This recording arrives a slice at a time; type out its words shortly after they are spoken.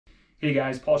Hey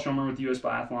guys, Paul Schomer with the US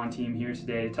Biathlon team here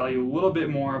today to tell you a little bit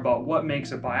more about what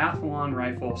makes a biathlon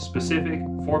rifle specific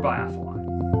for biathlon.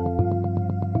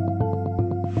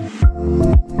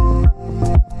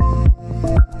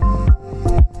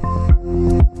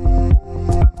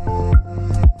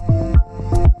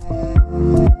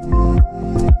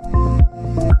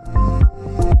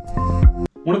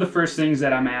 One of the first things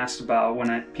that I'm asked about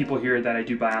when people hear that I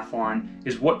do biathlon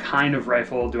is what kind of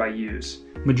rifle do I use?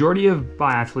 Majority of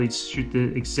biathletes shoot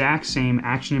the exact same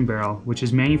action and barrel, which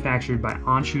is manufactured by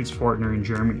Anschütz-Fortner in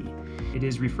Germany. It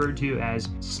is referred to as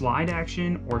slide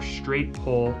action or straight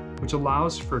pull, which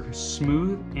allows for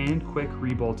smooth and quick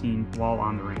rebolting while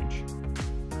on the range.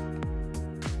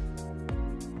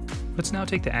 Let's now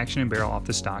take the action and barrel off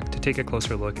the stock to take a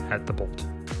closer look at the bolt.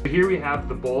 Here we have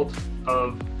the bolt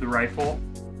of the rifle.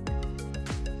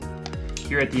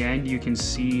 Here at the end, you can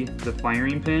see the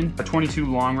firing pin. A 22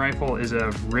 long rifle is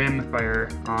a rim fire,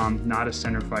 not a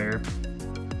center fire.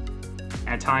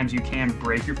 At times, you can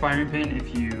break your firing pin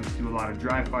if you do a lot of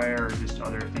dry fire or just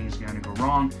other things are gonna go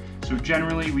wrong. So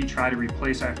generally, we try to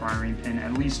replace our firing pin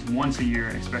at least once a year,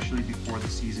 especially before the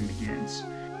season begins.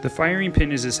 The firing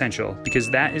pin is essential because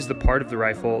that is the part of the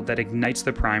rifle that ignites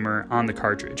the primer on the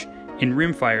cartridge. In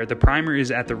rimfire, the primer is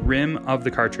at the rim of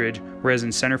the cartridge, whereas in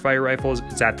centerfire rifles,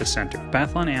 it's at the center.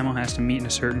 Biathlon ammo has to meet a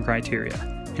certain criteria.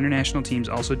 International teams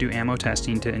also do ammo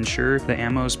testing to ensure the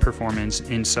ammo's performance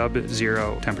in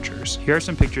sub-zero temperatures. Here are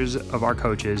some pictures of our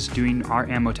coaches doing our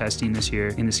ammo testing this year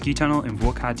in the ski tunnel in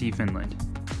Vuokatti, Finland.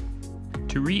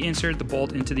 To reinsert the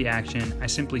bolt into the action, I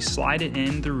simply slide it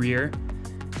in the rear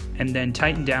and then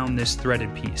tighten down this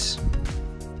threaded piece.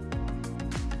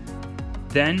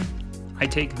 Then I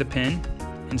take the pin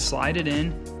and slide it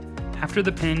in. After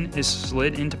the pin is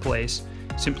slid into place,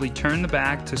 simply turn the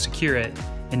back to secure it,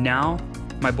 and now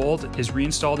my bolt is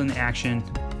reinstalled in the action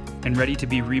and ready to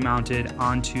be remounted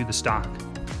onto the stock.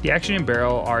 The action and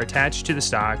barrel are attached to the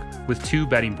stock with two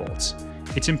bedding bolts.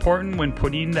 It's important when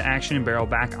putting the action and barrel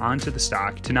back onto the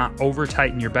stock to not over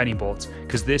tighten your bedding bolts,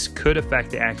 because this could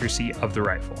affect the accuracy of the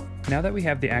rifle. Now that we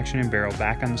have the action and barrel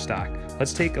back on the stock,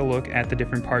 let's take a look at the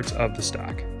different parts of the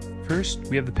stock. First,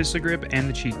 we have the pistol grip and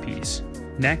the cheek piece.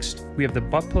 Next, we have the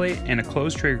butt plate and a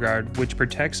closed trigger guard, which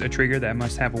protects a trigger that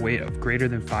must have a weight of greater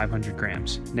than 500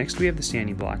 grams. Next, we have the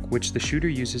standing block, which the shooter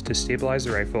uses to stabilize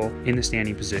the rifle in the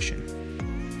standing position.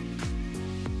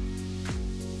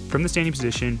 From the standing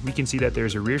position, we can see that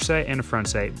there's a rear sight and a front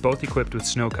sight, both equipped with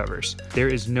snow covers. There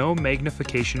is no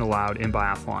magnification allowed in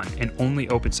biathlon, and only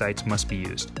open sights must be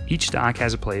used. Each stock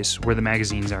has a place where the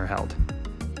magazines are held.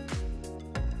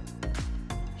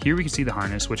 Here we can see the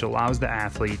harness, which allows the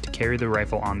athlete to carry the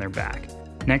rifle on their back.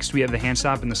 Next, we have the hand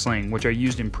stop and the sling, which are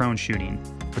used in prone shooting,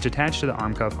 which attach to the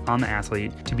arm cuff on the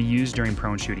athlete to be used during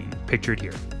prone shooting, pictured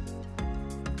here.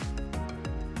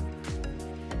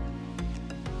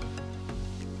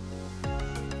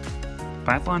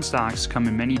 Biathlon stocks come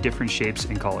in many different shapes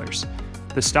and colors.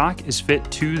 The stock is fit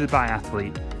to the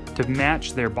biathlete to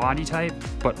match their body type,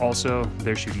 but also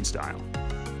their shooting style.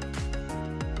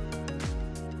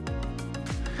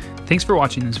 Thanks for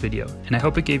watching this video, and I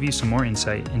hope it gave you some more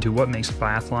insight into what makes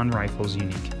biathlon rifles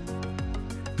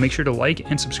unique. Make sure to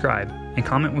like and subscribe, and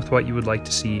comment with what you would like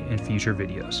to see in future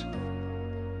videos.